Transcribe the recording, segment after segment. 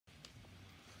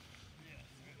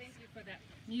for that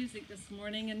music this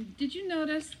morning. And did you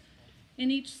notice in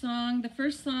each song, the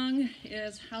first song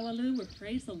is Hallelujah,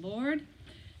 praise the Lord.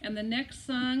 And the next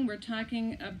song, we're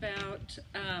talking about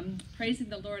praising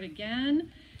the Lord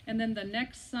again. And then the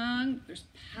next song, there's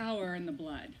power in the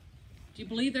blood. Do you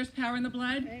believe there's power in the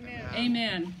blood? Amen.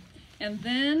 Amen. And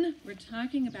then we're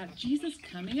talking about Jesus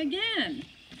coming again.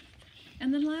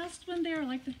 And the last one there, I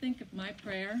like to think of my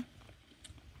prayer.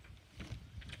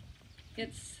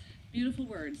 It's beautiful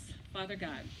words, Father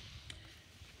God.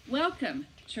 Welcome,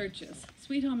 churches,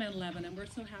 Sweet Home and Lebanon, and we're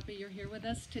so happy you're here with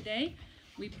us today.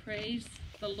 We praise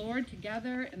the Lord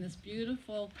together in this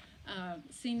beautiful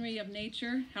scenery of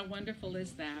nature. How wonderful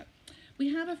is that?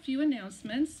 We have a few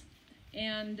announcements,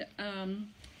 and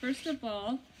first of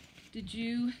all, did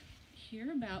you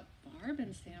hear about Barb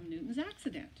and Sam Newton's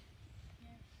accident?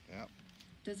 Yep.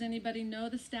 Does anybody know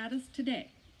the status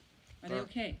today? Are they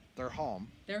okay? They're home.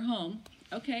 They're home.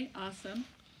 Okay, awesome.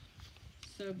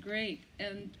 So great.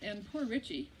 And poor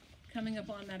Richie coming up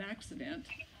on that accident.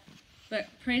 But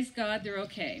praise God, they're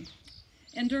okay.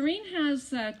 And Doreen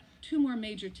has two more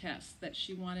major tests that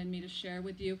she wanted me to share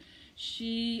with you.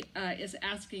 She is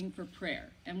asking for prayer.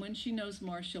 And when she knows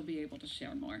more, she'll be able to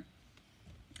share more.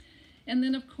 And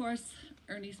then, of course,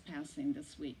 Ernie's passing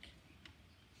this week.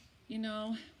 You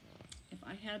know, if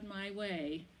I had my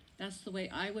way, that's the way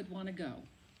I would want to go.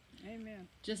 Amen.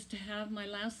 Just to have my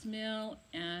last meal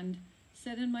and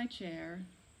sit in my chair,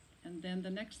 and then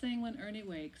the next thing when Ernie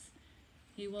wakes,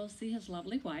 he will see his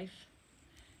lovely wife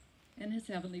and his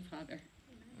heavenly Father.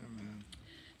 Amen.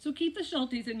 So keep the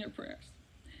Schultes in your prayers.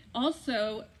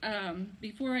 Also,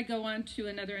 before I go on to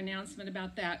another announcement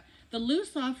about that, the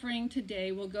loose offering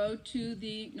today will go to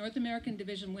the North American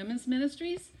Division Women's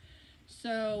Ministries.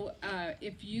 So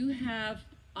if you have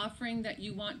offering that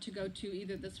you want to go to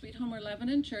either the Sweet Home or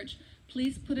Lebanon Church,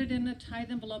 please put it in a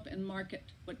tithe envelope and mark it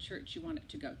what church you want it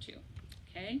to go to,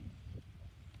 okay?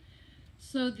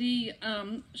 So the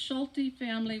Schulte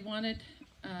family wanted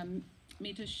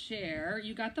me to share.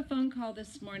 You got the phone call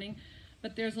this morning,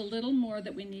 but there's a little more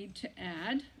that we need to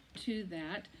add to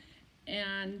that.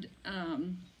 And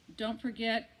don't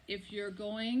forget, if you're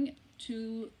going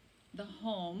to the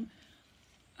home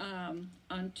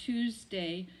on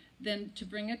Tuesday, then to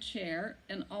bring a chair,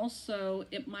 and also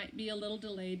it might be a little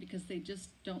delayed because they just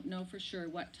don't know for sure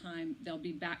what time they'll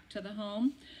be back to the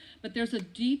home. But there's a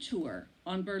detour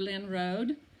on Berlin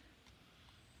Road.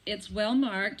 It's well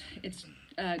marked. It's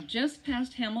just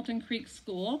past Hamilton Creek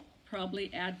School.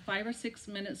 Probably add 5 or 6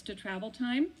 minutes to travel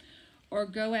time, or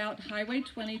go out Highway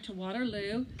 20 to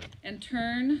Waterloo and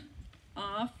turn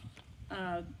off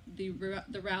the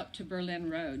route to Berlin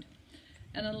Road.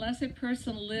 And unless a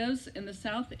person lives in the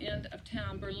south end of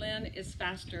town, Berlin is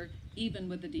faster, even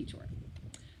with the detour.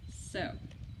 So,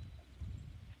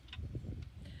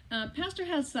 Pastor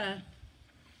has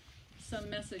some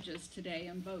messages today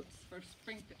and votes for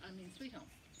Sweet Home.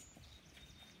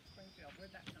 Springfield,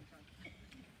 where'd that come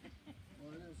from?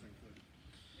 Well, it is included.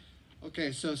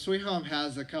 Okay, so Sweet Home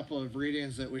has a couple of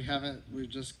readings that we've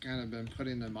just kind of been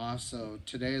putting them off. So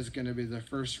today is going to be the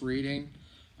first reading.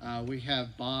 We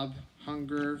have Bob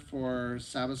Hunger for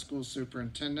Sabbath School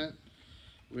Superintendent.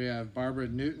 We have Barbara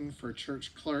Newton for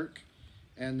Church Clerk.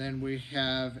 And then we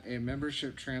have a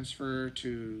membership transfer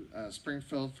to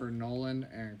Springfield for Nolan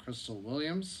and Crystal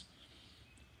Williams.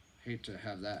 Hate to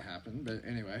have that happen, but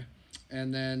anyway.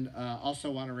 And then also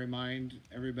want to remind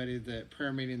everybody that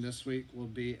prayer meeting this week will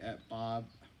be at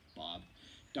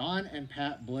Don and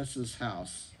Pat Bliss's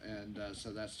house. And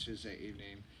so that's Tuesday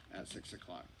evening at 6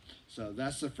 o'clock. So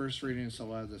that's the first reading, so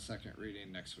we'll have the second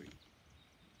reading next week.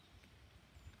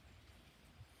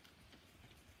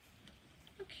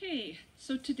 Okay,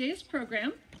 so today's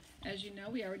program, as you know,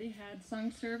 we already had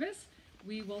song service.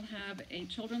 We will have a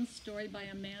children's story by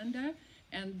Amanda,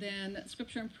 and then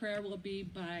scripture and prayer will be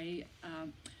by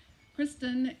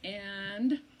Kristen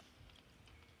and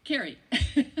Carrie.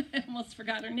 I almost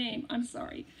forgot her name, I'm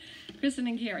sorry. Kristen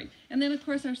and Carrie. And then, of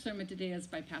course, our sermon today is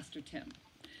by Pastor Tim.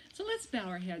 So let's bow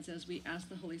our heads as we ask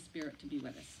the Holy Spirit to be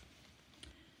with us.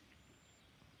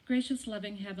 Gracious,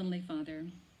 loving Heavenly Father,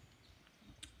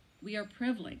 we are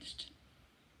privileged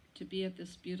to be at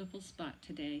this beautiful spot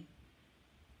today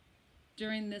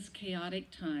during this chaotic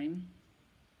time,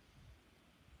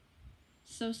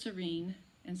 so serene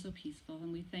and so peaceful,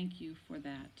 and we thank you for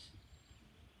that.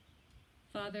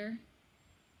 Father,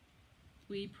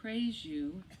 we praise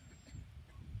you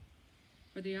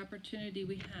for the opportunity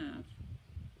we have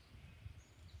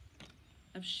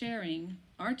of sharing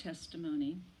our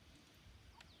testimony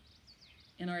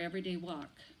in our everyday walk.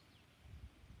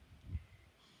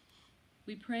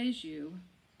 We praise you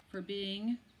for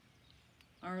being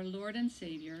our Lord and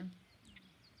Savior,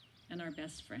 and our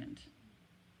best friend.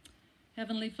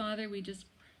 Heavenly Father, we just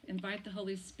invite the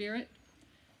Holy Spirit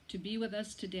to be with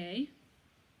us today.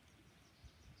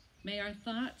 May our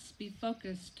thoughts be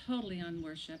focused totally on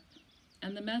worship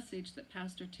and the message that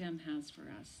Pastor Tim has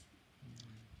for us.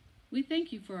 We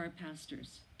thank you for our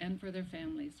pastors and for their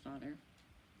families, Father.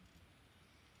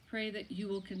 Pray that you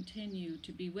will continue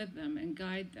to be with them and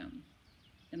guide them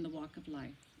in the walk of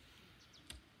life.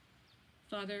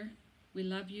 Father, we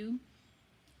love you,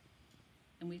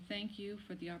 and we thank you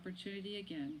for the opportunity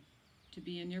again to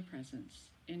be in your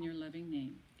presence. In your loving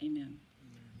name, amen.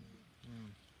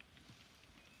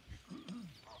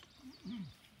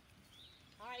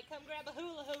 All right, come grab a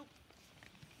hula hoop.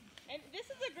 And this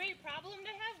is a great problem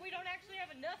to have. We don't actually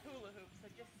have enough hula hoops, so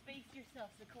just space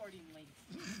yourselves accordingly.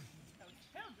 So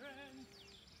children.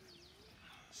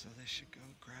 So they should go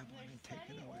grab one and take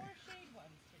it away. Or shade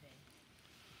ones today.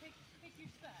 Pick your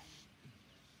spot.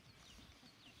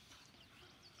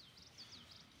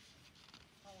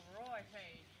 All right,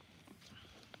 hey.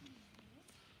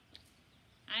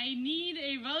 I need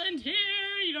a volunteer.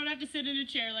 You don't have to sit in a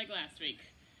chair like last week.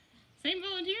 Same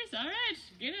volunteers? All right,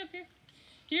 get up here.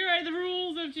 Here are the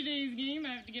rules of today's game.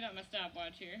 I have to get out my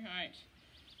stopwatch here. All right.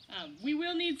 We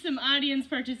will need some audience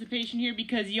participation here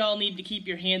because y'all need to keep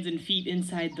your hands and feet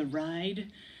inside the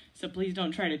ride. So please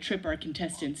don't try to trip our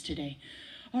contestants today.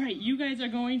 All right, you guys are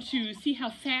going to see how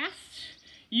fast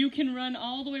you can run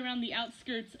all the way around the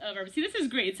outskirts of our... See, this is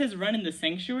great. It says run in the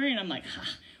sanctuary, and I'm like,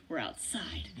 ha, we're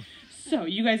outside. So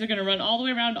you guys are going to run all the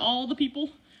way around all the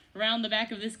people, around the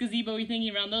back of this gazebo-y thingy,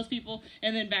 around those people,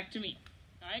 and then back to me.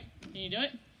 All right? Can you do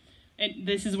it? And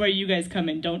this is where you guys come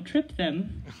in. Don't trip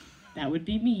them. That would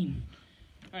be mean.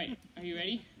 All right, are you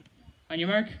ready? On your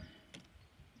mark.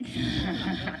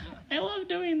 I love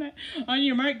doing that. On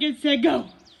your mark, get set, go.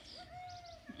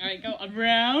 All right, go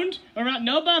around,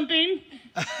 no bumping,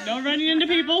 no running into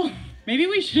people. Maybe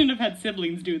we shouldn't have had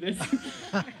siblings do this.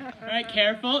 All right,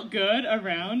 careful, good,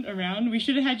 around. We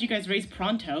should have had you guys race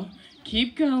pronto.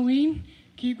 Keep going,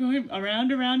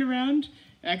 around.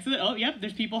 Excellent. Oh, yep,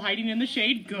 there's people hiding in the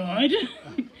shade. Good.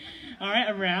 All right,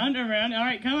 around. All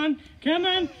right, come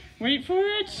on. Wait for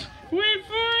it.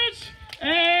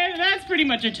 And that's pretty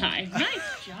much a tie.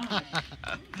 Nice job.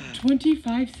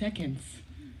 25 seconds.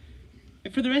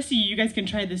 For the rest of you, you guys can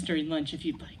try this during lunch if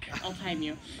you'd like. I'll time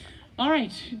you. All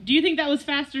right, do you think that was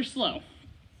fast or slow?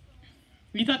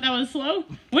 You thought that was slow?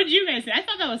 What did you guys say? I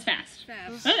thought that was fast.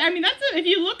 I mean, if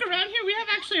you look around here, we have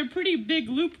actually a pretty big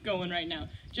loop going right now.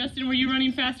 Justin, were you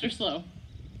running fast or slow?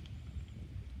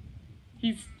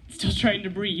 He's still trying to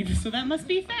breathe, so that must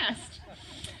be fast.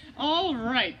 All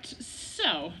right,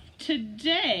 so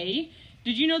today,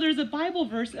 did you know there's a Bible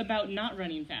verse about not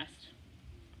running fast?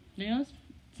 Do you know this?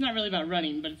 It's not really about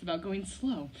running, but it's about going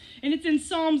slow. And it's in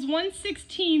Psalms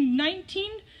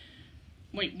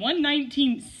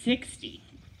 119:60.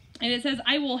 And it says,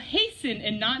 I will hasten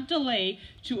and not delay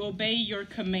to obey your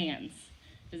commands.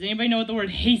 Does anybody know what the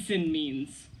word hasten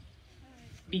means?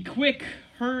 Be quick,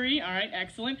 hurry. All right,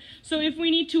 excellent. So if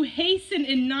we need to hasten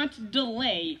and not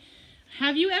delay,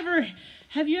 have you ever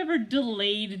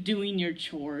delayed doing your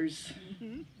chores?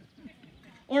 Mm-hmm.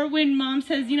 Or when mom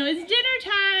says, it's dinner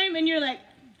time, and you're like,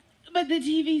 but the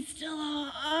TV's still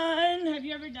on. Have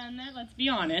you ever done that? Let's be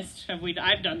honest.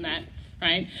 I've done that,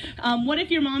 right? What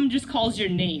if your mom just calls your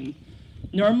name?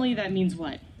 Normally that means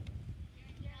what?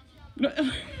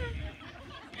 I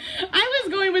was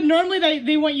going with normally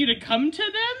they want you to come to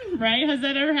them, right? Has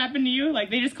that ever happened to you? Like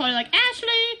they just call you like,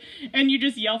 Ashley, and you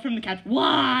just yell from the couch,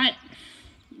 what?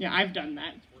 Yeah, I've done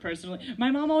that personally. My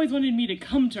mom always wanted me to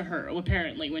come to her,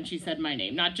 apparently, when she said my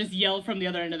name, not just yell from the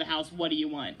other end of the house, what do you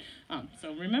want?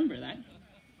 So remember that.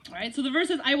 All right, so the verse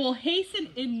says, I will hasten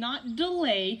and not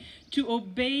delay to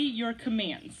obey your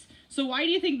commands. So why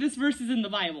do you think this verse is in the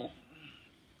Bible?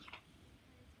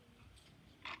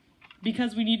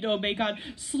 Because we need to obey God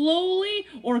slowly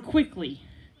or quickly?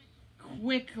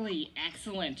 Quickly,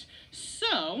 excellent.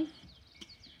 So,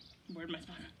 where'd my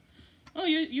spot go? Oh,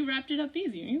 you wrapped it up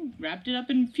easy. You wrapped it up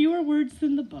in fewer words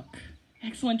than the book.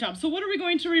 Excellent job. So what are we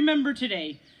going to remember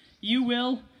today? You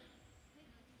will...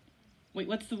 Wait,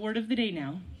 what's the word of the day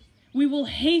now? We will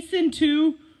hasten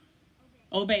to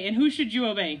obey. And who should you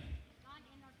obey?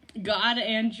 God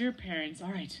and your parents.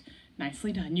 All right.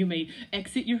 Nicely done. You may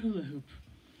exit your hula hoop.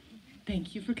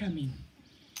 Thank you for coming.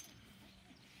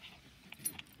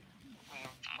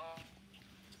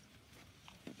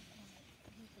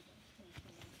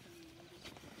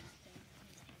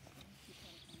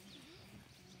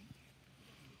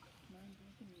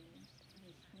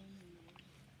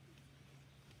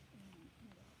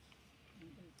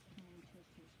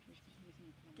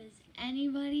 Does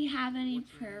anybody have any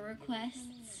prayer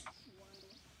requests?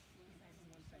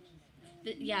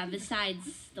 Yeah,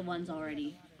 besides the ones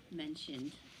already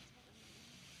mentioned.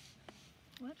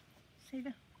 What? Say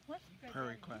the what? Prayer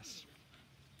requests.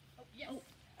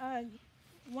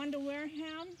 Wanda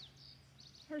Wareham.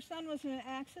 Her son was in an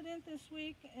accident this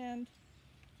week, and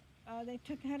they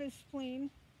took out his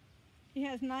spleen. He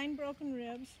has 9 broken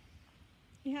ribs.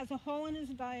 He has a hole in his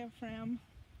diaphragm,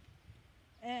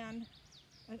 and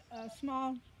his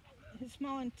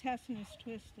small intestine is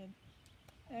twisted.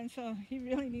 And so he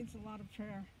really needs a lot of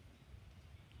prayer.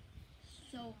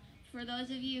 So, for those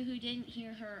of you who didn't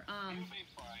hear her,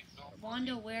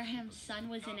 Wanda Wareham's son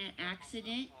was in an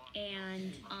accident,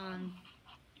 and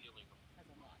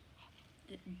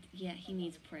yeah, he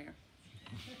needs prayer.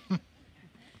 His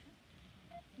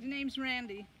name's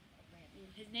Randy.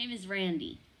 His name is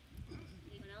Randy.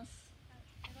 Anyone else?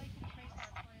 I'd like to trace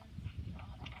our friends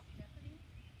Stephanie.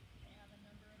 They have a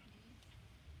number of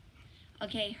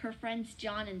needs. Okay, her friends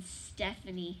John and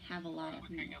Stephanie have a lot of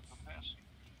needs.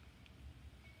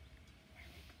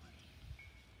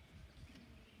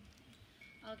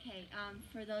 Okay,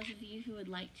 for those of you who would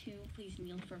like to, please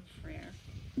kneel for prayer.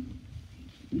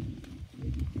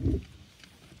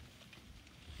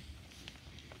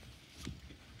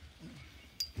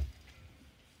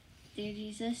 Dear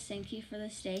Jesus, thank you for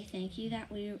this day. Thank you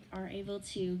that we are able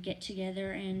to get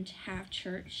together and have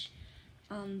church.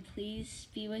 Please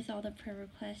be with all the prayer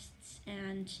requests,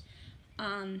 and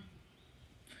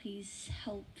please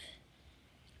help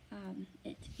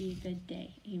it to be a good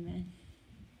day. Amen.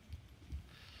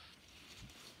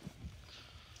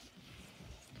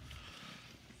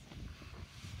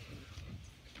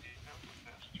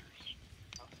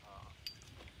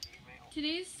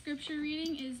 Today's scripture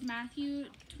reading is Matthew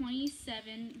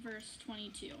 27, verse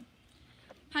 22.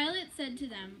 Pilate said to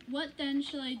them, "What then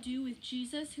shall I do with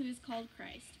Jesus who is called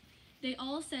Christ?" They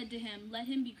all said to him, "Let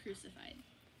him be crucified."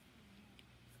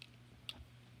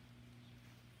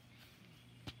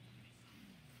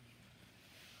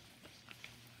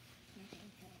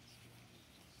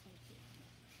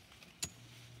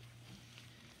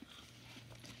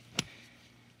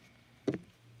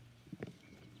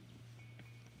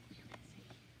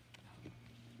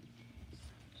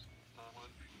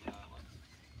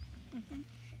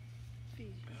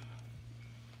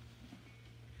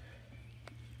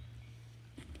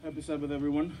 Happy Sabbath,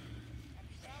 everyone.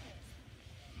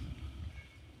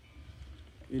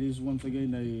 It is once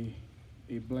again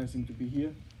a blessing to be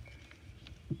here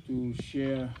to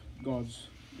share God's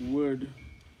word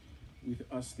with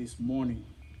us this morning.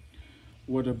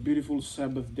 What a beautiful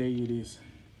Sabbath day it is.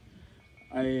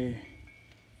 I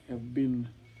have been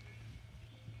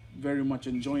very much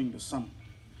enjoying the sun.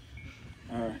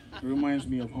 Reminds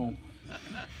me of home.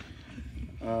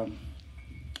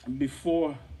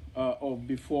 Before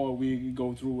we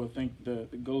go through, I thank the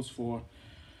girls for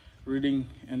reading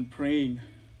and praying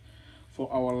for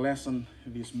our lesson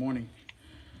this morning.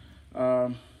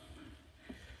 But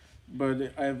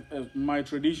as my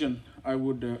tradition, I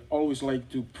would always like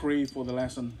to pray for the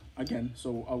lesson again.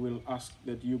 So I will ask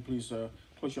that you please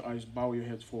close your eyes, bow your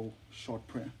heads for a short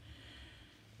prayer.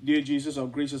 Dear Jesus, our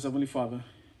gracious Heavenly Father,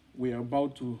 we are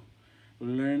about to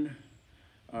learn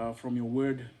from your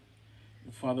word.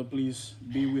 Father, please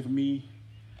be with me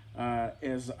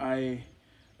as I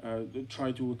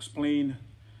try to explain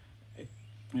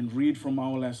and read from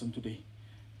our lesson today.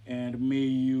 And may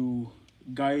you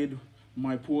guide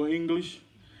my poor English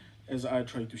as I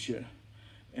try to share.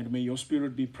 And may your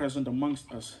spirit be present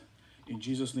amongst us. In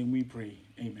Jesus' name we pray.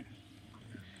 Amen.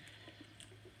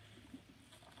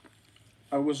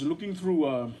 I was looking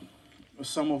through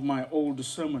some of my old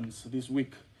sermons this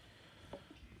week,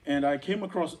 and I came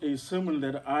across a sermon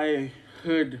that I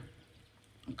heard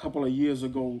a couple of years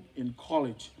ago in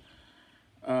college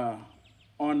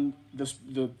on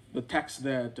the text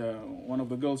that one of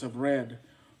the girls have read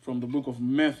from the book of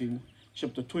Matthew,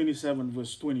 chapter 27,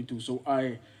 verse 22. So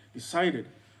I decided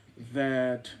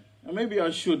that maybe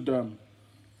I should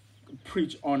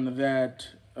preach on that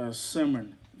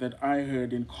sermon that I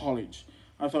heard in college.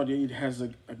 I thought it has a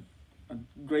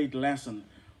great lesson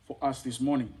for us this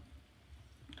morning.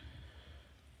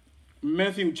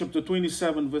 Matthew chapter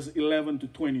 27, verse 11 to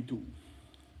 22.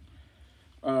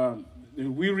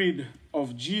 We read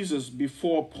of Jesus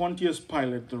before Pontius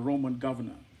Pilate, the Roman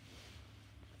governor.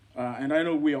 And I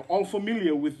know we are all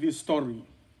familiar with this story.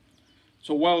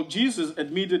 So while Jesus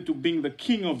admitted to being the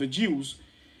king of the Jews,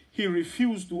 he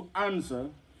refused to answer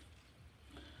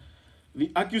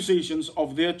the accusations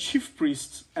of their chief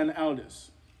priests and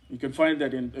elders. You can find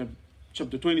that in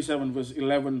chapter 27, verse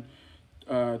 11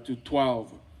 to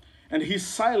 12. and his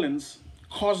silence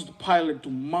caused Pilate to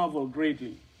marvel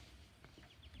greatly.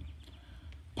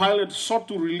 Pilate sought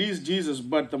to release Jesus,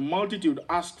 but the multitude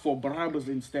asked for Barabbas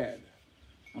instead.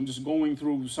 I'm just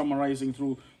summarizing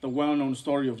through the well-known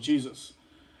story of Jesus.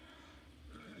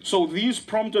 So these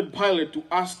prompted Pilate to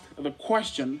ask the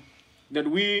question that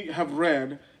we have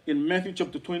read in Matthew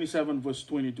chapter 27, verse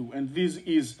 22. And this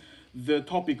is the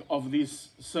topic of this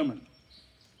sermon,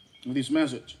 this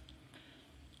message.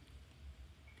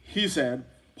 He said,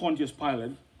 Pontius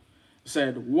Pilate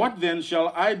said, "What then shall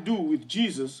I do with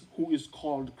Jesus who is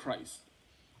called Christ?"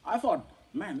 I thought,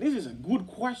 man, this is a good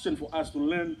question for us to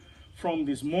learn from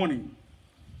this morning.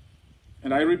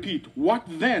 And I repeat, what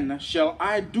then shall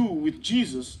I do with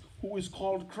Jesus who is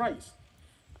called Christ?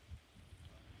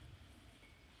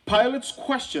 Pilate's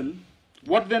question,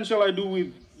 what then shall I do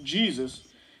with Jesus,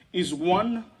 is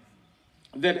one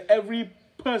that every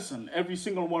person, every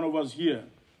single one of us here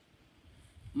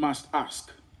must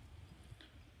ask.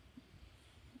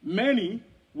 Many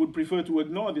would prefer to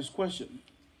ignore this question.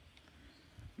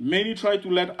 Many try to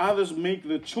let others make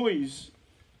the choice,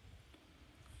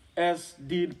 as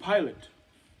did Pilate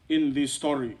in this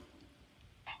story.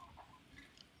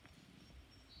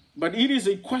 But it is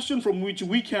a question from which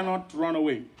we cannot run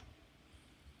away.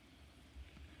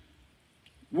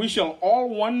 We shall all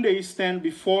one day stand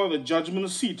before the judgment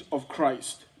seat of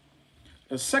Christ.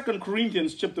 2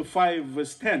 Corinthians chapter 5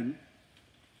 verse 10,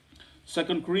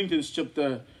 2 Corinthians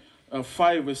chapter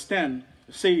 5 verse 10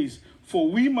 says, "For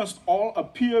we must all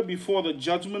appear before the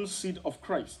judgment seat of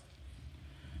Christ,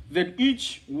 that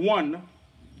each one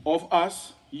of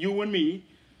us, you and me,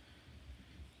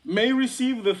 may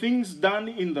receive the things done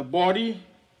in the body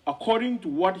according to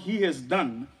what he has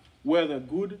done, whether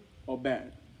good or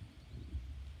bad."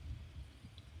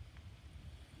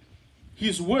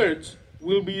 His words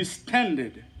will be a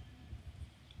standard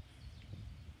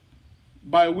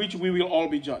by which we will all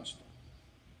be judged.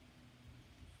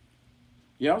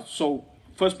 Yeah, so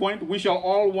first point, we shall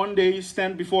all one day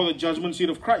stand before the judgment seat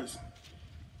of Christ.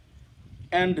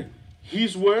 And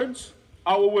his words,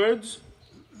 our words,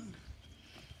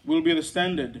 will be the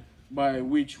standard by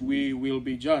which we will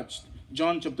be judged.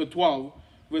 John chapter 12,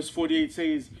 verse 48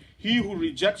 says, "He who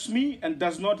rejects me and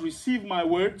does not receive my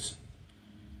words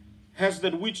has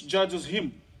that which judges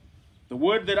him. The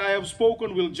word that I have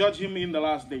spoken will judge him in the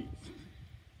last days."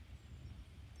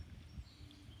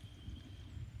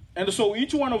 And so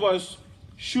each one of us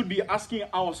should be asking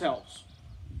ourselves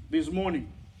this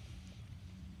morning,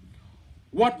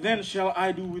 what then shall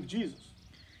I do with Jesus?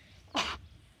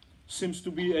 Seems to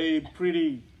be a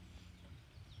pretty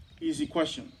easy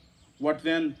question. What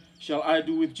then shall I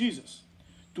do with Jesus?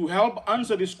 To help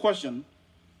answer this question,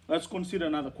 let's consider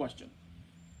another question.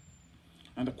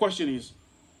 And the question is,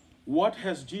 what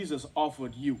has Jesus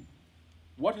offered you?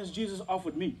 What has Jesus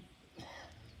offered me?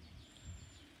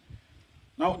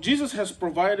 Now, Jesus has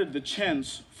provided the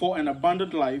chance for an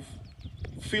abundant life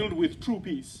filled with true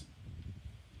peace.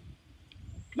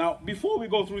 Now, before we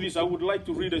go through this, I would like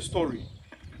to read a story.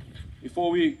 Before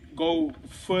we go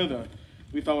further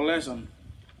with our lesson,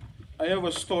 I have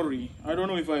a story. I don't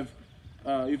know if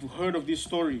you've heard of this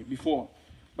story before,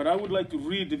 but I would like to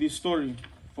read this story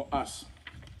for us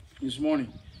this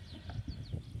morning.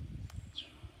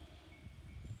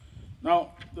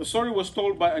 Now, the story was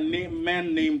told by a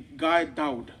man named Guy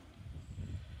Dowd.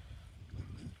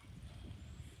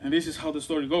 And this is how the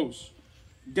story goes.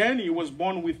 Danny was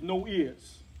born with no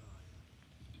ears.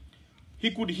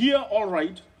 He could hear all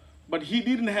right, but he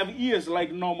didn't have ears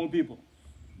like normal people.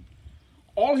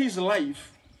 All his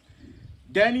life,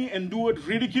 Danny endured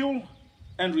ridicule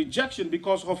and rejection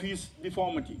because of his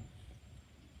deformity.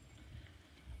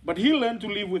 But he learned to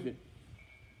live with it.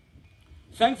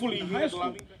 Thankfully,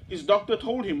 his doctor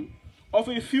told him of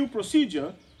a few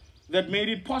procedures that made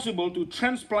it possible to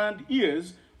transplant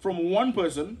ears from one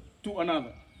person to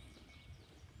another.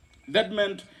 That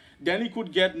meant Danny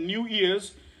could get new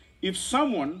ears if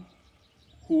someone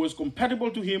who was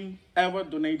compatible to him ever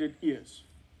donated ears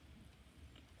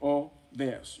or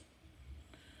theirs.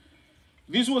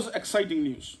 This was exciting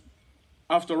news.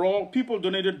 After all, people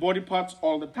donated body parts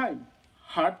all the time.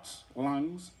 Hearts,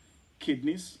 lungs,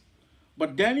 kidneys.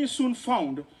 But Danny soon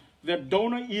found that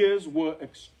donor ears were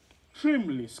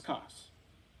extremely scarce.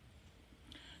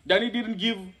 Danny didn't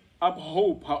give up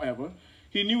hope, however.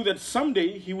 He knew that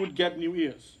someday he would get new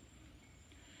ears.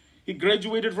 He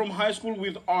graduated from high school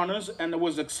with honors and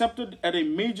was accepted at a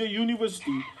major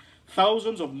university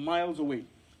thousands of miles away.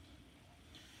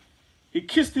 He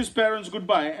kissed his parents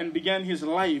goodbye and began his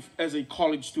life as a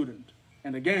college student.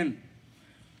 And again,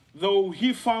 though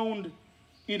he found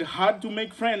it hard to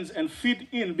make friends and fit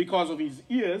in because of his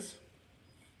ears,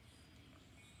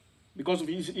 because of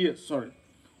his ears, sorry.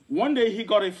 One day he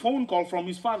got a phone call from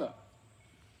his father.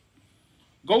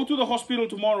 Go to the hospital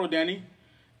tomorrow, Danny.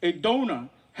 A donor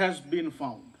has been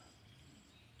found.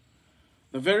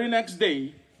 The very next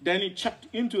day, Danny checked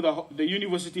into the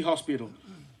university hospital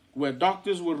where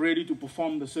doctors were ready to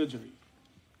perform the surgery.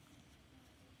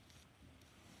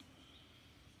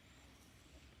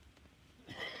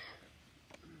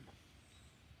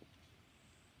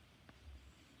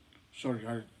 Sorry,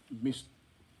 I missed.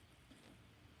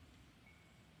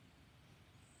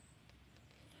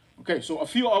 Okay, so a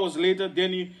few hours later,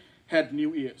 Danny had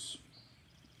new ears.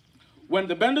 When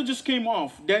the bandages came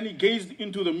off, Danny gazed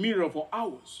into the mirror for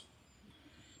hours.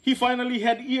 He finally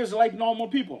had ears like normal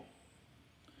people.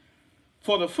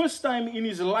 For the first time in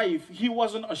his life, he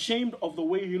wasn't ashamed of the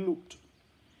way he looked.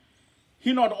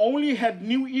 He not only had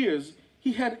new ears,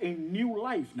 he had a new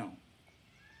life now.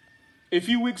 A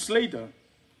few weeks later,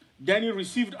 Danny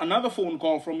received another phone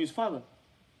call from his father.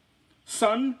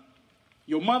 Son,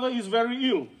 your mother is very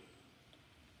ill,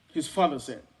 his father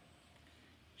said.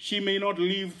 She may not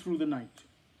leave through the night.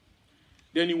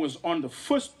 Danny was on the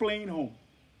first plane home.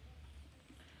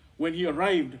 When he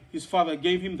arrived, his father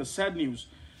gave him the sad news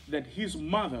that his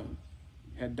mother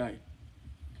had died.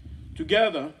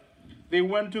 Together, they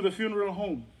went to the funeral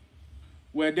home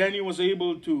where Danny was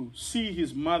able to see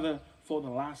his mother for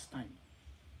the last time.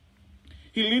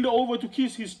 He leaned over to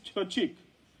kiss her cheek.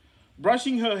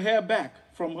 Brushing her hair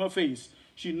back from her face,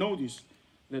 she noticed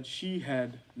that she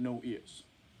had no ears.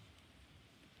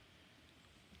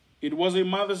 It was a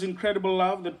mother's incredible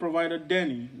love that provided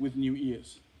Danny with new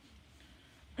ears.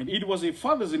 And it was a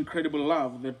father's incredible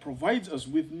love that provides us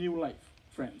with new life,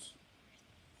 friends.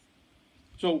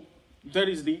 So that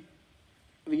is the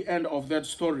end of that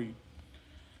story.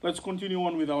 Let's continue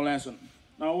on with our lesson.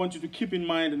 Now I want you to keep in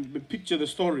mind and picture the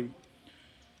story.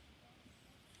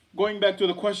 Going back to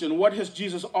the question, what has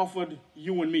Jesus offered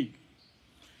you and me?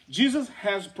 Jesus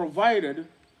has provided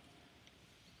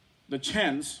the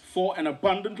chance for an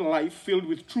abundant life filled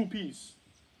with true peace.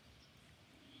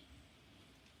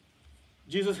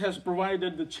 Jesus has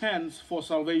provided the chance for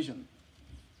salvation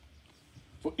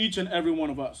for each and every one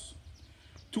of us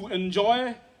to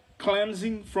enjoy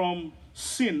cleansing from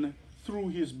sin through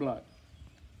his blood.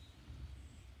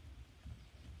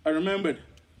 I remembered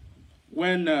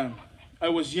when I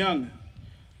was young,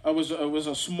 I was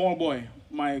a small boy.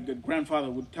 My grandfather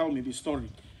would tell me this story.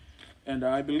 And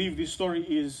I believe this story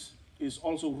is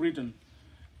also written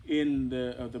in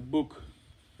the book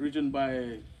written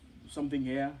by something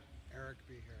here.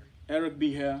 Eric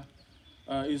B. Hare.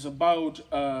 Is about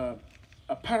a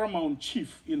paramount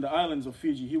chief in the islands of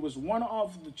Fiji. He was one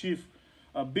of the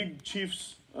big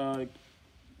chiefs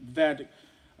that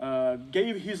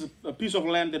gave a piece of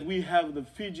land that we have, the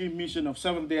Fiji Mission of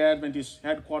Seventh-day Adventist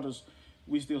headquarters.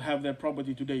 We still have that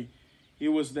property today. He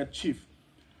was that chief.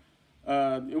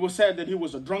 It was said that he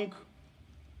was a drunk,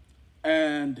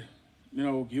 and he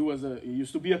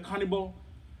used to be a cannibal,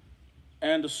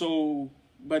 and so,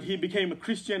 but he became a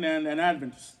Christian and an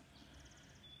Adventist.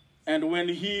 And when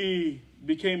he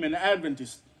became an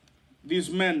Adventist,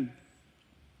 these men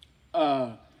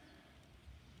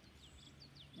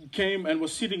came and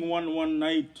was sitting one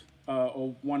night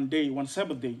or one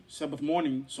Sabbath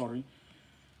morning,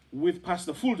 with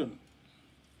Pastor Fulton.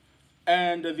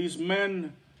 And these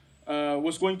men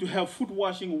was going to have foot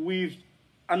washing with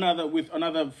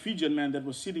another Fijian man that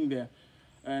was sitting there.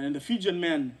 And the Fijian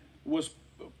man was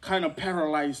kind of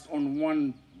paralyzed on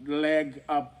one leg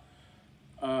up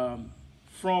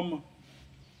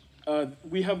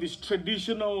we have this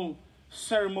traditional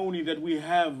ceremony that we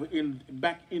have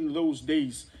back in those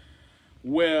days,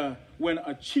 where when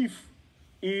a chief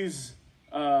has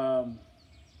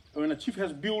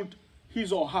built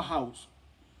his or her house,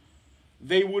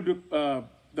 they would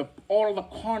all the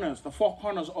corners, the four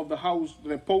corners of the house,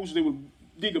 the posts, they would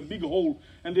dig a big hole,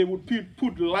 and they would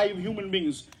put live human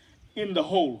beings in the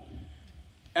hole,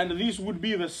 and this would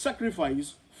be the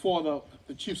sacrifice for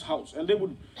the chief's house. And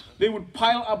they would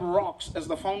pile up rocks as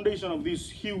the foundation of these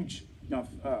huge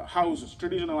houses,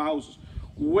 traditional houses,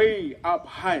 way up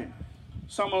high.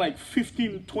 Some are like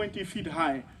 15, 20 feet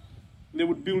high. They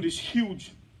would build these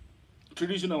huge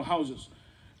traditional houses,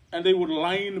 and they would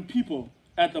line people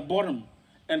at the bottom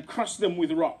and crush them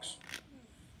with rocks,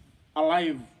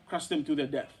 alive, crush them to their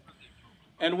death.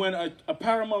 And when a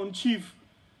paramount chief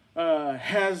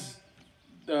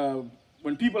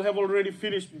when people have already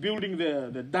finished building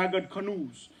the dagad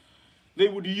canoes, they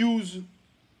would use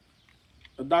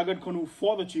a dagad canoe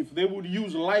for the chief. They would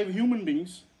use live human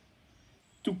beings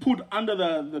to put under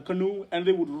the canoe, and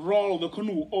they would roll the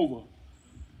canoe over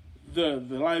the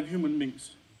live human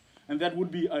beings. and that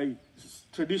would be a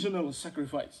traditional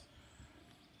sacrifice.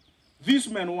 This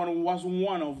man was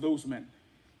one of those men.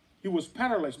 He was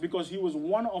paralyzed because he was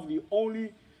one of the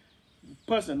only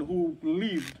person who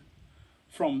lived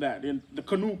from that. And the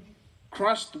canoe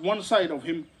crushed one side of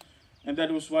him, and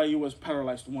that was why he was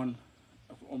paralyzed on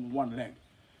one leg.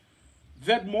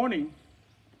 That morning,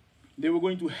 they were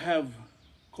going to have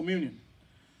communion.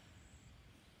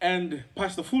 And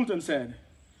Pastor Fulton said,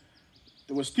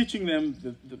 he was teaching them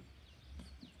the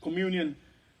communion,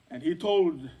 and he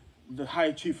told the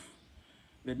high chief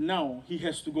that now he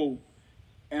has to go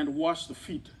and wash the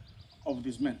feet of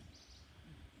these men.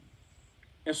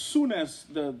 As soon as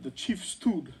the chief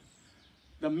stood,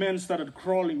 the men started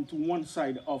crawling to one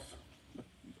side of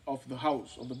the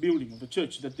house, of the building, of the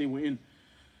church that they were in.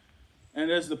 And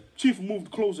as the chief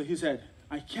moved closer, he said,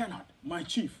 I cannot, my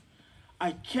chief,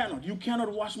 I cannot, you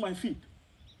cannot wash my feet.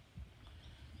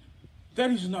 That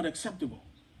is not acceptable.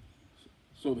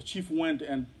 So the chief went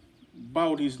and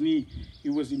bowed his knee. He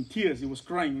was in tears, he was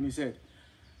crying, and he said,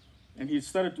 and he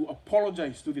started to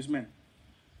apologize to this man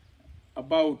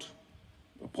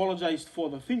apologized for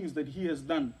the things that he has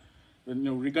done,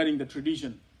 regarding the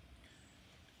tradition.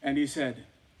 And he said,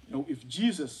 if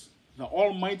Jesus, the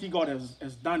Almighty God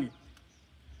has done it,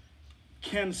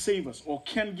 can save us, or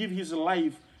can give his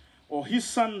life, or his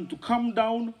son to come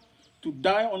down to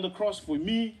die on the cross for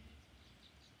me,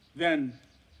 then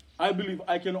I believe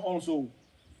I can also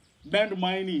bend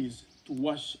my knees to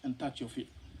wash and touch your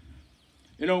feet.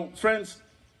 Friends,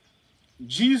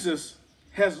 Jesus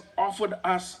has offered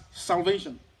us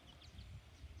salvation.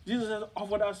 Jesus has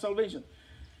offered us salvation.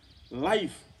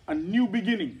 Life, a new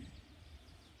beginning.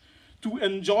 To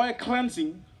enjoy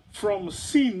cleansing from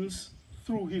sins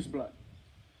through his blood.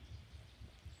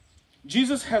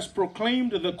 Jesus has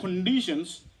proclaimed the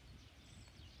conditions,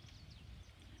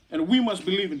 and we must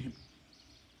believe in him.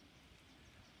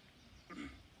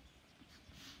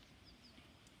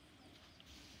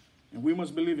 And we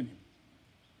must believe in him.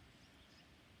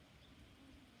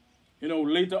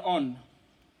 Later on,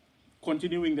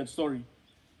 continuing that story,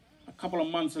 a couple of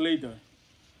months later,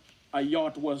 a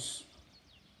yacht was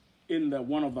in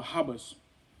one of the harbors,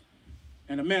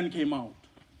 and a man came out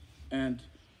and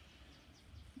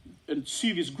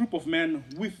see this group of men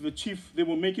with the chief. They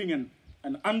were making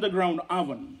an underground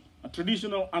oven, a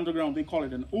traditional underground, they call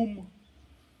it an They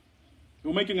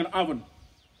were making an oven.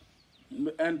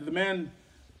 And the man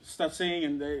started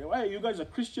saying, hey, you guys are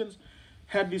Christians,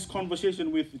 had this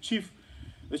conversation with the chief.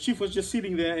 The chief was just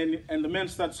sitting there, and the man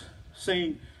starts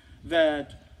saying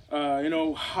that,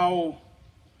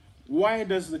 why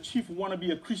does the chief want to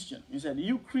be a Christian? He said,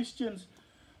 you Christians,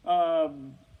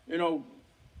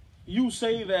 you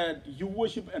say that you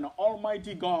worship an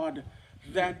almighty God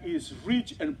that is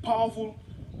rich and powerful,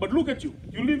 but look at you.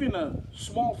 You live in a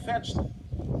small thatched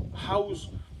house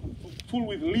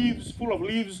full of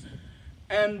leaves,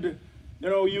 and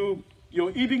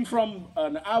you're eating from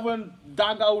an oven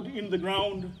dug out in the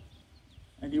ground.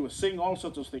 And he was saying all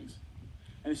sorts of things.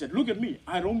 And he said, look at me,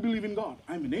 I don't believe in God.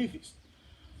 I'm an atheist.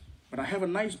 But I have a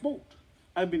nice boat.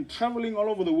 I've been traveling all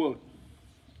over the world.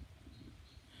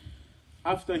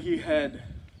 After he had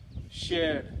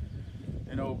shared,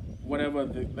 whatever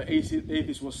the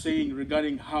atheist was saying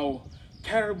regarding how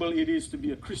terrible it is to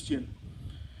be a Christian,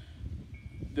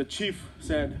 the chief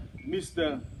said,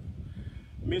 Mr.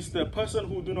 Person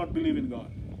who do not believe in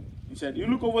God. He said, you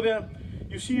look over there,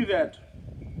 you see that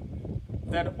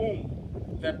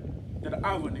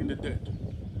oven in the dirt.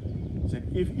 He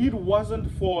said, if it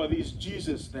wasn't for this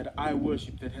Jesus that I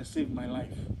worship that has saved my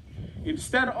life,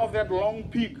 instead of that long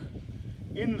pig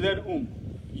in that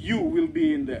you will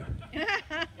be in there.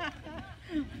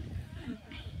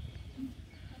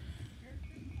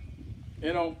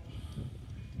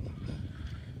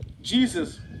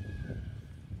 Jesus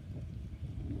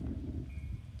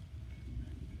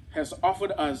has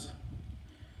offered us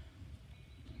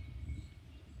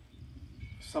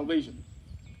salvation.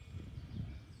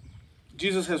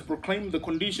 Jesus has proclaimed the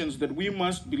conditions that we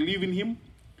must believe in him,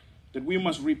 that we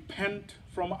must repent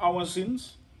from our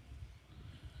sins,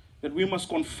 that we must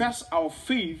confess our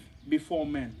faith before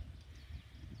men.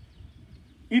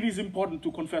 It is important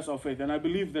to confess our faith, and I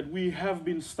believe that we have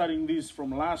been studying this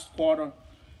from last quarter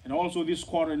and also this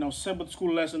quarter in our Sabbath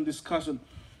school lesson discussion,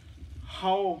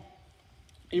 how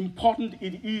important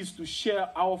it is to share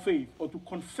our faith or to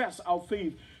confess our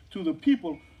faith to the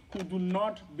people who do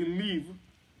not believe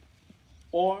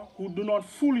or who do not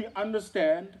fully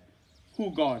understand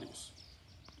who God is.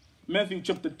 Matthew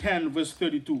chapter 10 verse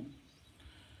 32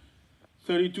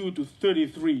 to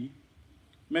 33.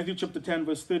 Matthew chapter 10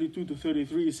 verse 32 to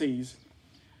 33 says,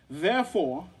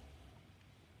 therefore,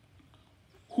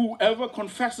 Whoever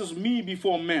confesses me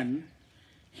before men,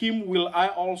 him will I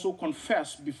also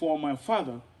confess before my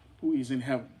Father who is in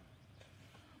heaven.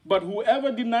 But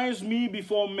whoever denies me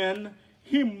before men,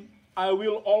 him I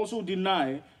will also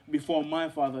deny before my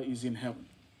Father is in heaven.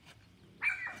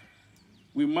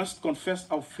 We must confess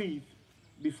our faith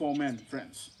before men,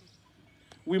 friends.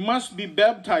 We must be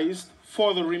baptized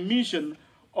for the remission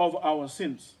of our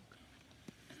sins.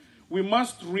 We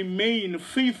must remain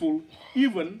faithful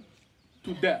even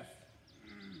to death.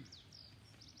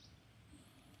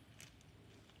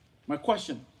 My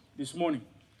question this morning,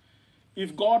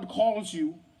 if God calls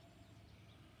you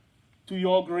to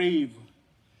your grave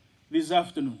this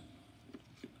afternoon,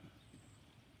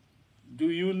 do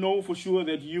you know for sure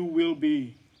that you will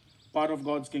be part of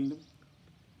God's kingdom?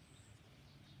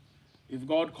 If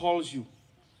God calls you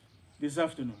this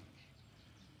afternoon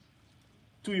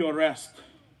to your rest,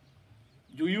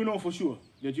 do you know for sure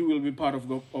that you will be part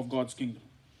of God's kingdom?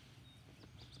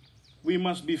 We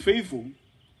must be faithful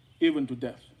even to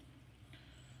death.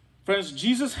 Friends,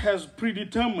 Jesus has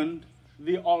predetermined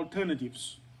the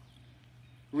alternatives.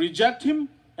 Reject him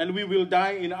and we will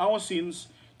die in our sins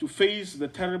to face the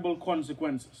terrible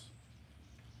consequences.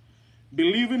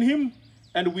 Believe in him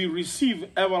and we receive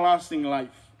everlasting life.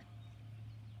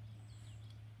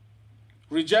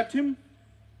 Reject him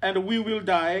and we will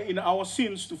die in our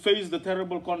sins to face the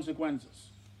terrible consequences.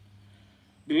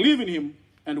 Believe in him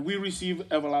and we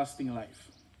receive everlasting life.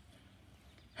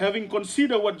 Having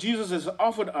considered what Jesus has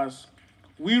offered us,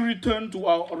 we return to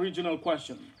our original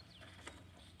question.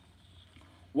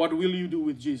 What will you do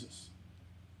with Jesus?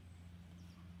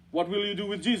 What will you do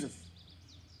with Jesus?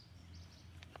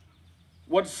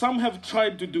 What some have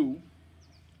tried to do,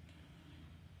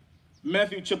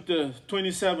 Matthew chapter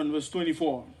 27, verse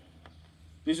 24.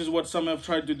 This is what some have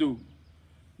tried to do.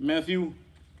 Matthew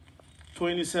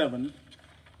 27,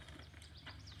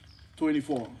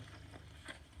 24.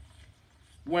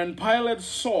 When Pilate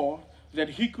saw that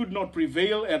he could not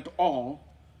prevail at all,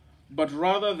 but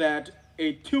rather that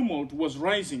a tumult was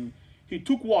rising, he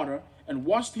took water and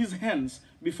washed his hands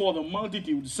before the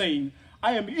multitude, saying,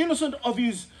 I am innocent of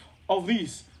this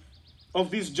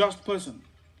just person.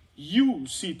 You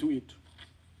see to it.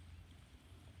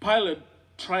 Pilate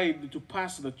tried to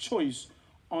pass the choice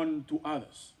on to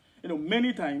others.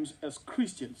 Many times as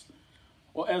Christians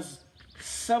or as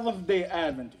Seventh-day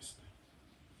Adventists,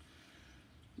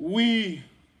 we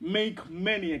make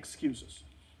many excuses.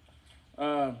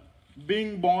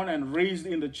 Being born and raised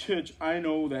in the church, I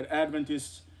know that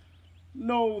Adventists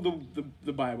know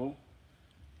the Bible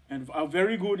and are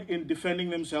very good in defending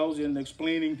themselves and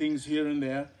explaining things here and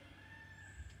there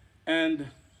and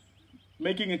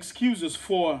making excuses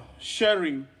for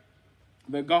sharing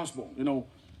the gospel,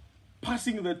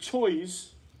 passing the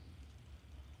choice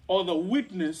or the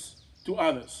witness to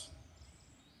others.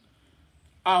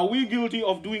 Are we guilty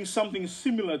of doing something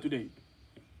similar today?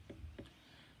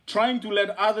 Trying to let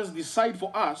others decide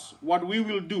for us what we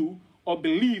will do or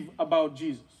believe about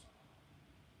Jesus.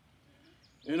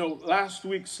 Last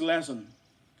week's lesson,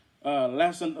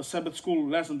 a Sabbath school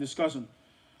lesson discussion,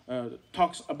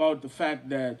 talks about the fact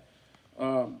that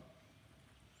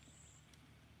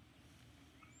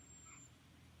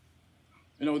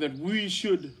that we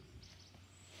should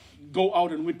go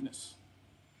out and witness.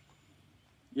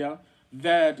 Yeah,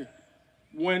 that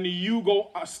when you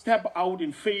step out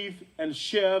in faith and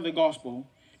share the gospel,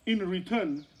 in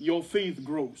return, your faith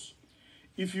grows.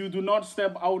 If you do not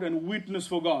step out and witness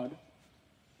for God,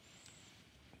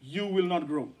 you will not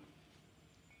grow.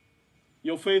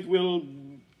 Your faith will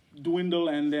dwindle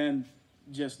and then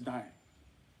just die.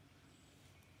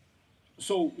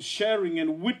 So sharing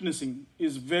and witnessing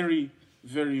is very,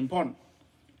 very important.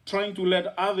 Trying to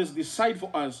let others decide for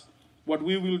us what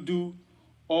we will do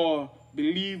or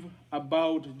believe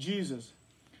about Jesus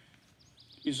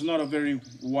is not a very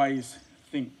wise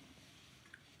thing.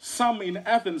 Some in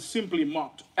Athens simply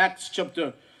mocked. Acts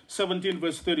chapter 17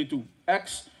 verse 32.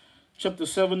 Acts chapter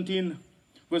 17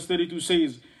 verse 32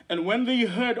 says, and when they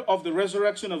heard of the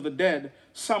resurrection of the dead,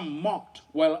 some mocked,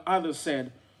 while others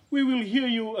said, we will hear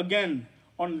you again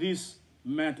on this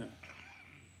matter.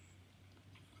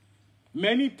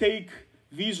 Many take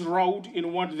this route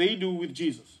in what they do with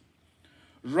Jesus.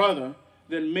 Rather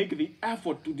than make the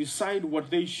effort to decide what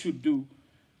they should do,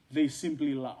 they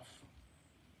simply laugh.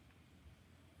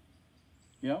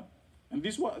 Yeah? And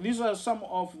these are some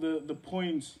of the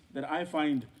points that I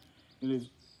find is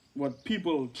what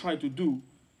people try to do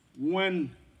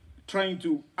when trying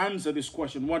to answer this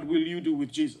question, what will you do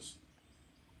with Jesus?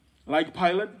 Like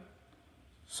Pilate,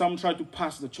 some try to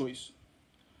pass the choice,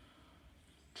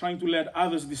 trying to let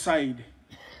others decide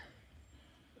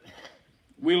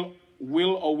will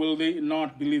or will they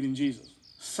not believe in Jesus?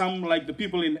 Some, like the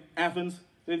people in Athens,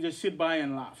 they just sit by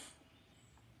and laugh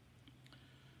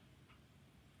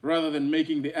rather than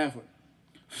making the effort.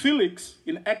 Felix,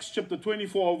 in Acts chapter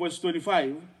 24, verse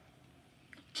 25,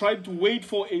 tried to wait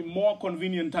for a more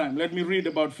convenient time. Let me read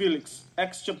about Felix.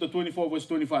 Acts chapter 24, verse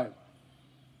 25.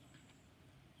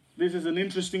 This is an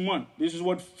interesting one. This is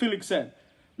what Felix said.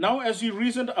 Now, as he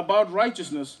reasoned about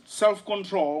righteousness,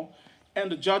 self-control, and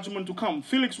the judgment to come,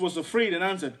 Felix was afraid and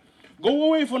answered, "Go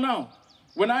away for now.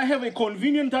 When I have a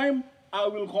convenient time, I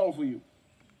will call for you."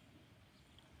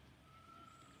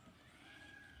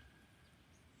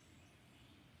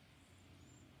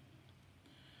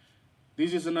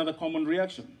 This is another common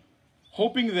reaction,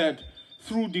 hoping that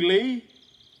through delay,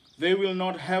 they will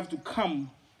not have to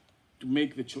come to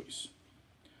make the choice.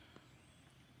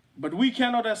 But we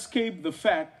cannot escape the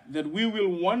fact that we will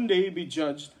one day be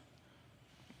judged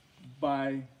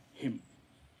by him.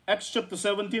 Acts chapter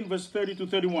 17, verse 30 to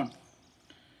 31.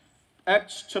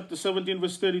 Acts chapter 17,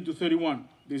 verse 30 to 31.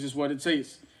 This is what it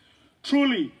says.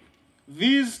 "Truly,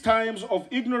 these times of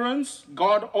ignorance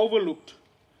God overlooked,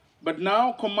 but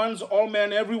now commands all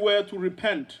men everywhere to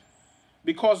repent,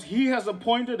 because he has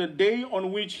appointed a day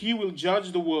on which he will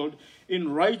judge the world in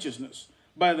righteousness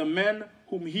by the man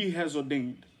whom he has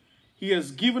ordained. He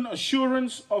has given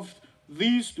assurance of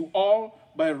these to all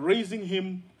by raising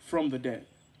him from the dead."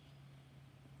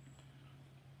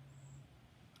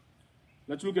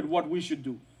 Let's look at what we should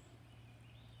do.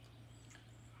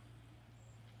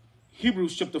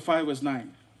 Hebrews chapter 5, verse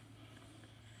 9.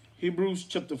 Hebrews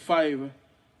chapter 5,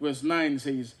 verse 9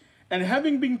 says, "And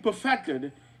having been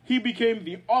perfected, he became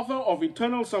the author of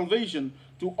eternal salvation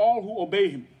to all who obey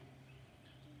him."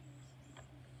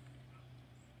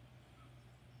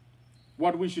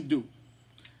 What we should do: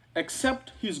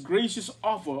 accept his gracious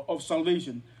offer of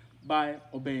salvation by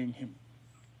obeying him.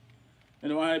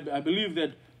 I believe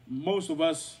that most of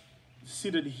us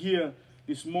seated here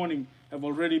this morning have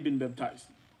already been baptized.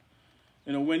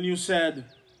 When you said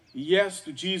yes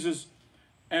to Jesus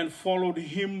and followed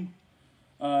him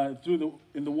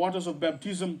in the waters of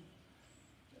baptism,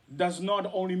 does not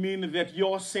only mean that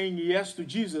your saying yes to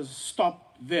Jesus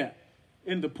stopped there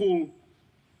in the pool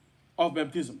of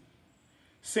baptism.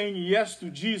 Saying yes to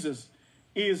Jesus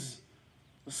is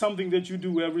something that you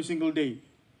do every single day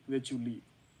that you live.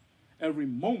 Every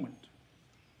moment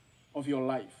of your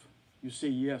life, you say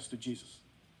yes to Jesus.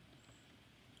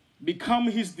 Become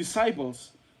his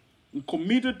disciples and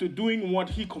committed to doing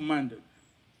what he commanded.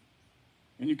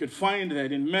 And you can find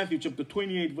that in Matthew chapter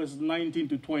 28, verses 19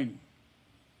 to 20.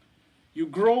 You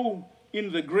grow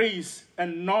in the grace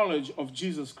and knowledge of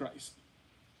Jesus Christ.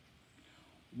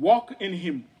 Walk in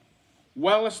him,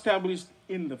 well established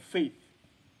in the faith.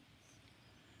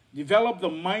 Develop the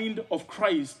mind of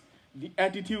Christ, the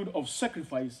attitude of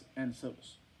sacrifice and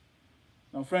service.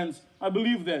 Now, friends, I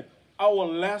believe that our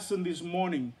lesson this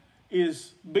morning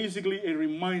is basically a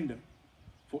reminder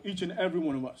for each and every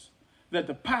one of us that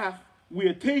the path we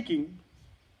are taking,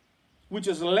 which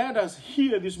has led us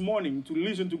here this morning to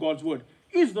listen to God's word,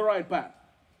 is the right path.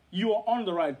 You are on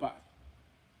the right path.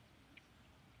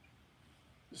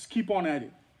 Just keep on at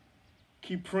it.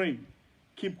 Keep praying.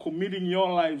 Keep committing your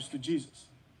lives to Jesus.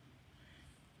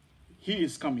 He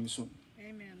is coming soon.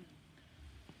 Amen.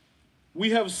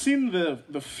 We have seen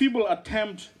the feeble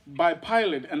attempt by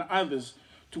Pilate and others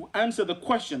to answer the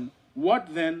question,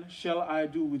 "What then shall I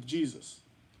do with Jesus?"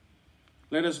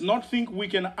 Let us not think we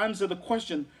can answer the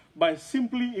question by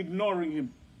simply ignoring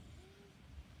him.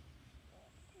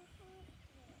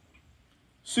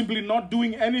 Simply not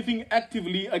doing anything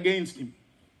actively against him.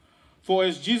 For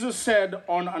as Jesus said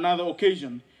on another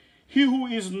occasion, "He who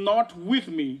is not with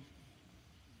me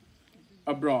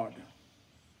abroad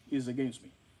is against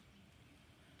me."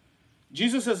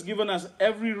 Jesus has given us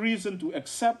every reason to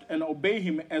accept and obey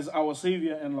him as our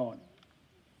Savior and Lord.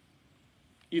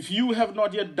 If you have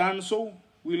not yet done so,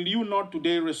 will you not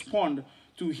today respond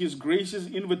to his gracious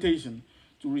invitation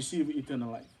to receive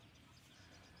eternal life?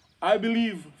 I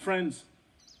believe, friends,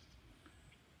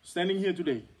 standing here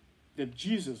today, that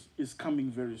Jesus is coming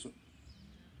very soon.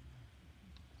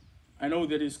 I know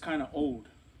that it's kind of old.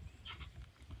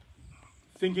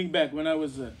 Thinking back when I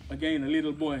was, again, a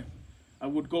little boy, I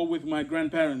would go with my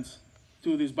grandparents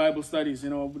to these Bible studies. I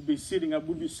would be sitting, I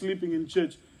would be sleeping in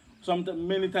church,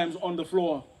 many times on the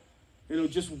floor,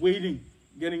 just waiting,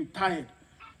 getting tired.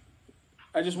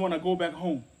 I just want to go back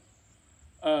home.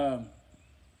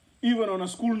 Even on a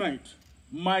school night,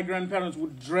 my grandparents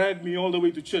would drag me all the way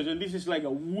to church. And this is like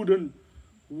a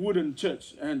wooden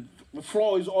church. And the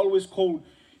floor is always cold.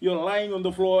 You're lying on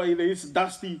the floor, it's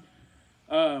dusty.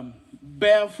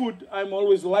 barefoot. I'm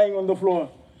always lying on the floor.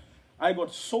 I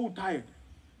got so tired.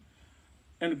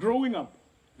 And growing up,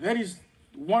 that is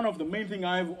one of the main things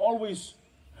I've always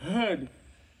heard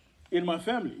in my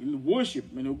family, in worship.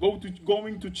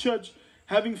 Going to church,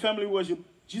 having family worship.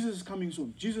 Jesus is coming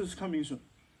soon. Jesus is coming soon.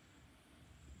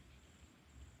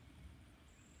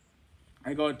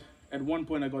 At one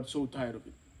point, I got so tired of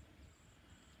it.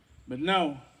 But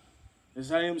now,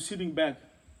 as I am sitting back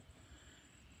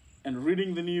and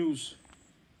reading the news,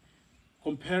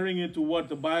 comparing it to what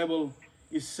the Bible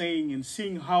is saying and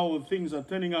seeing how things are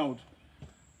turning out,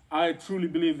 I truly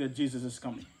believe that Jesus is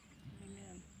coming.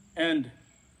 Amen. And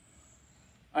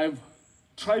I've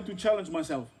tried to challenge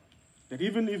myself that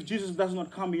even if Jesus does not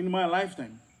come in my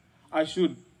lifetime, I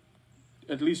should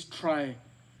at least try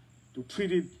to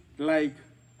treat it like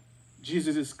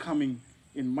Jesus is coming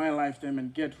in my lifetime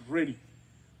and get ready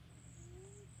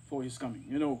for his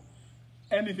coming.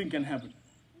 Anything can happen.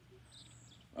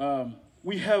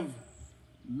 We have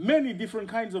many different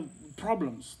kinds of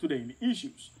problems today,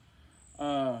 issues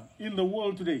in the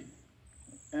world today.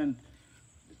 And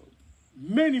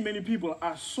many people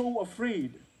are so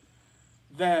afraid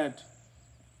that,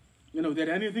 that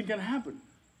anything can happen.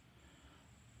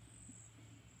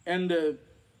 And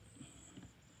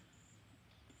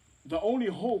the only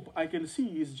hope I can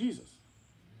see is Jesus.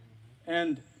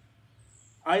 And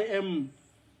I am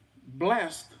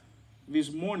blessed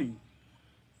this morning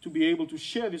to be able to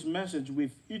share this message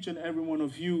with each and every one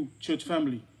of you, church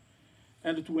family,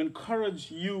 and to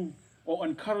encourage you or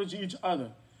encourage each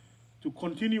other to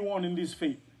continue on in this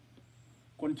faith,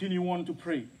 continue on to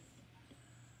pray.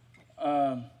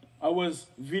 I was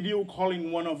video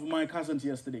calling one of my cousins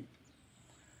yesterday,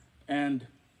 and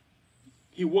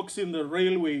he works in the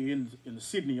railway in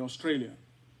Sydney, Australia.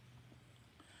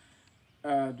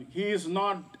 He is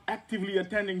not actively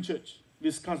attending church,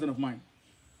 this cousin of mine.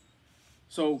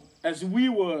 So as we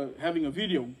were having a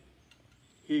video,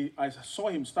 I saw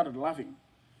him started laughing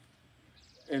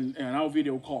in our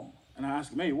video call. And I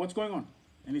asked him, hey, what's going on?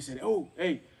 And he said, oh,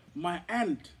 hey, my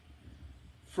aunt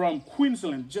from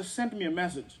Queensland just sent me a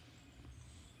message.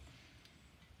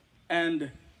 And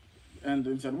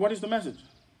he said, what is the message?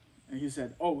 And he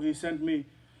said, oh, he sent me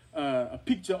a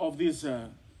picture of this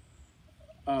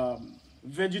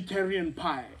vegetarian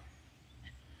pie.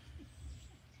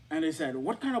 And he said,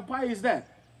 what kind of pie is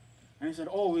that? And he said,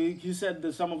 oh, he said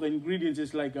that some of the ingredients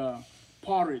is like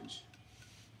porridge,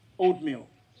 oatmeal.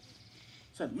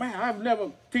 I said, man, I've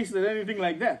never tasted anything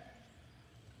like that.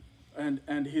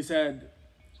 And he said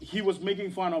he was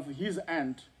making fun of his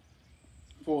aunt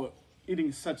for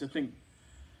eating such a thing.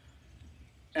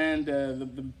 And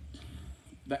the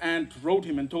aunt wrote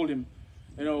him and told him,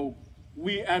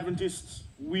 we Adventists,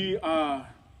 we are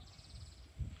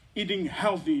eating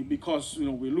healthy because,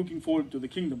 we're looking forward to the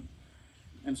kingdom.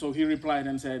 And so he replied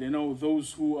and said,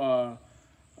 those who are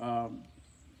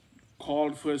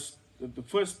called first, the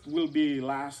first will be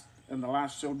last and the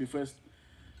last shall be first.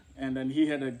 And then he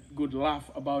had a good laugh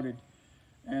about it.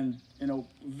 And,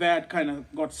 that kind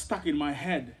of got stuck in my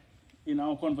head in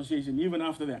our conversation, even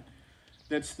after that.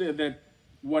 That's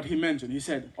what he mentioned. He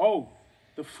said, oh,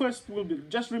 the first will be,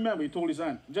 just remember, he told his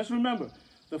aunt, just remember,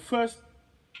 the first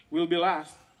will be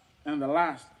last and the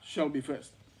last shall be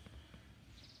first.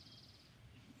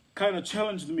 Kind of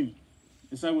challenged me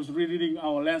as I was reading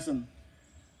our lesson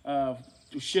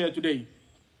to share today,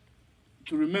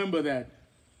 to remember that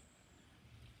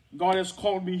God has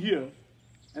called me here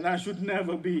and I should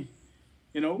never be,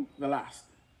 the last.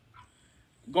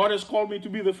 God has called me to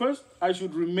be the first, I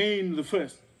should remain the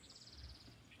first.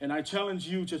 And I challenge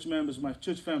you, church members, my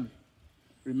church family,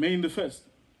 remain the first.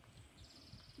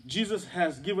 Jesus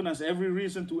has given us every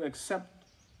reason to accept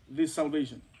this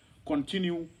salvation.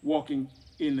 Continue walking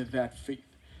in that faith.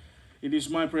 It is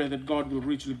my prayer that God will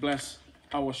richly bless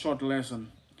our short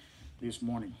lesson this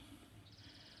morning.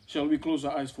 Shall we close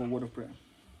our eyes for a word of prayer?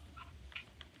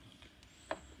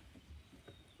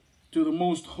 To the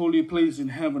most holy place in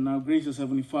heaven, our gracious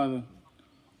Heavenly Father,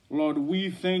 Lord, we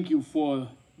thank you for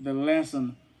the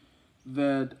lesson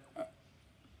that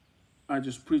I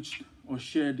just preached or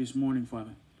shared this morning,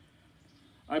 Father.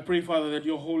 I pray, Father, that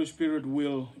your Holy Spirit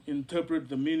will interpret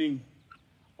the meaning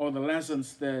or the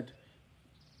lessons that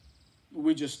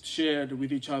we just shared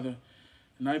with each other.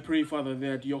 And I pray, Father,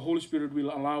 that your Holy Spirit will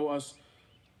allow us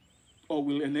or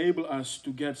will enable us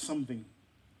to get something,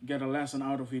 get a lesson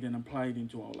out of it and apply it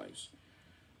into our lives.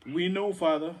 We know,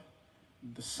 Father,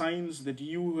 the signs that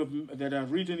that are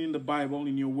written in the Bible,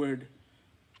 in your word,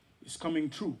 is coming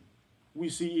true. We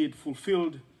see it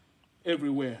fulfilled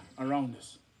everywhere around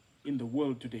us in the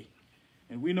world today.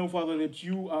 And we know, Father, that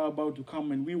you are about to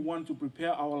come, and we want to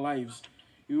prepare our lives.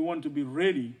 We want to be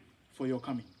ready for your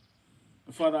coming.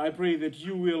 Father, I pray that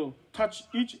you will touch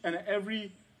each and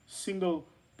every single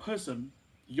person,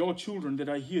 your children that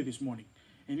are here this morning,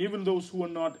 and even those who are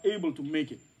not able to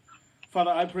make it.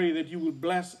 Father, I pray that you will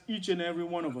bless each and every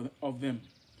one of them,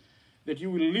 that you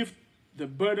will lift the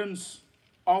burdens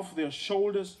off their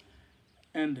shoulders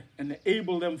and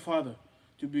enable them, Father,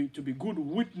 to be good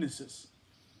witnesses,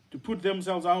 to put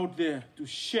themselves out there to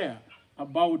share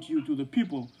about you to the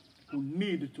people who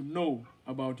need to know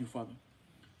about you, Father.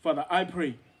 Father, I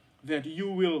pray that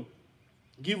you will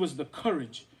give us the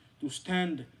courage to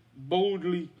stand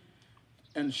boldly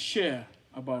and share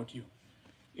about you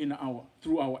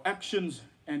through our actions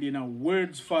and in our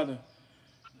words, Father,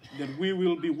 that we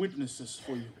will be witnesses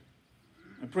for you.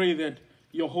 I pray that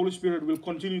your Holy Spirit will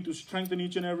continue to strengthen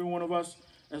each and every one of us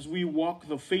as we walk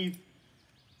the faith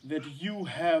that you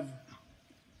have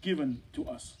given to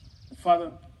us.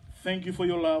 Father, thank you for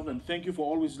your love, and thank you for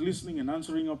always listening and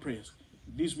answering our prayers.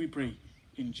 This we pray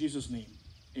in Jesus' name.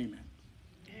 Amen.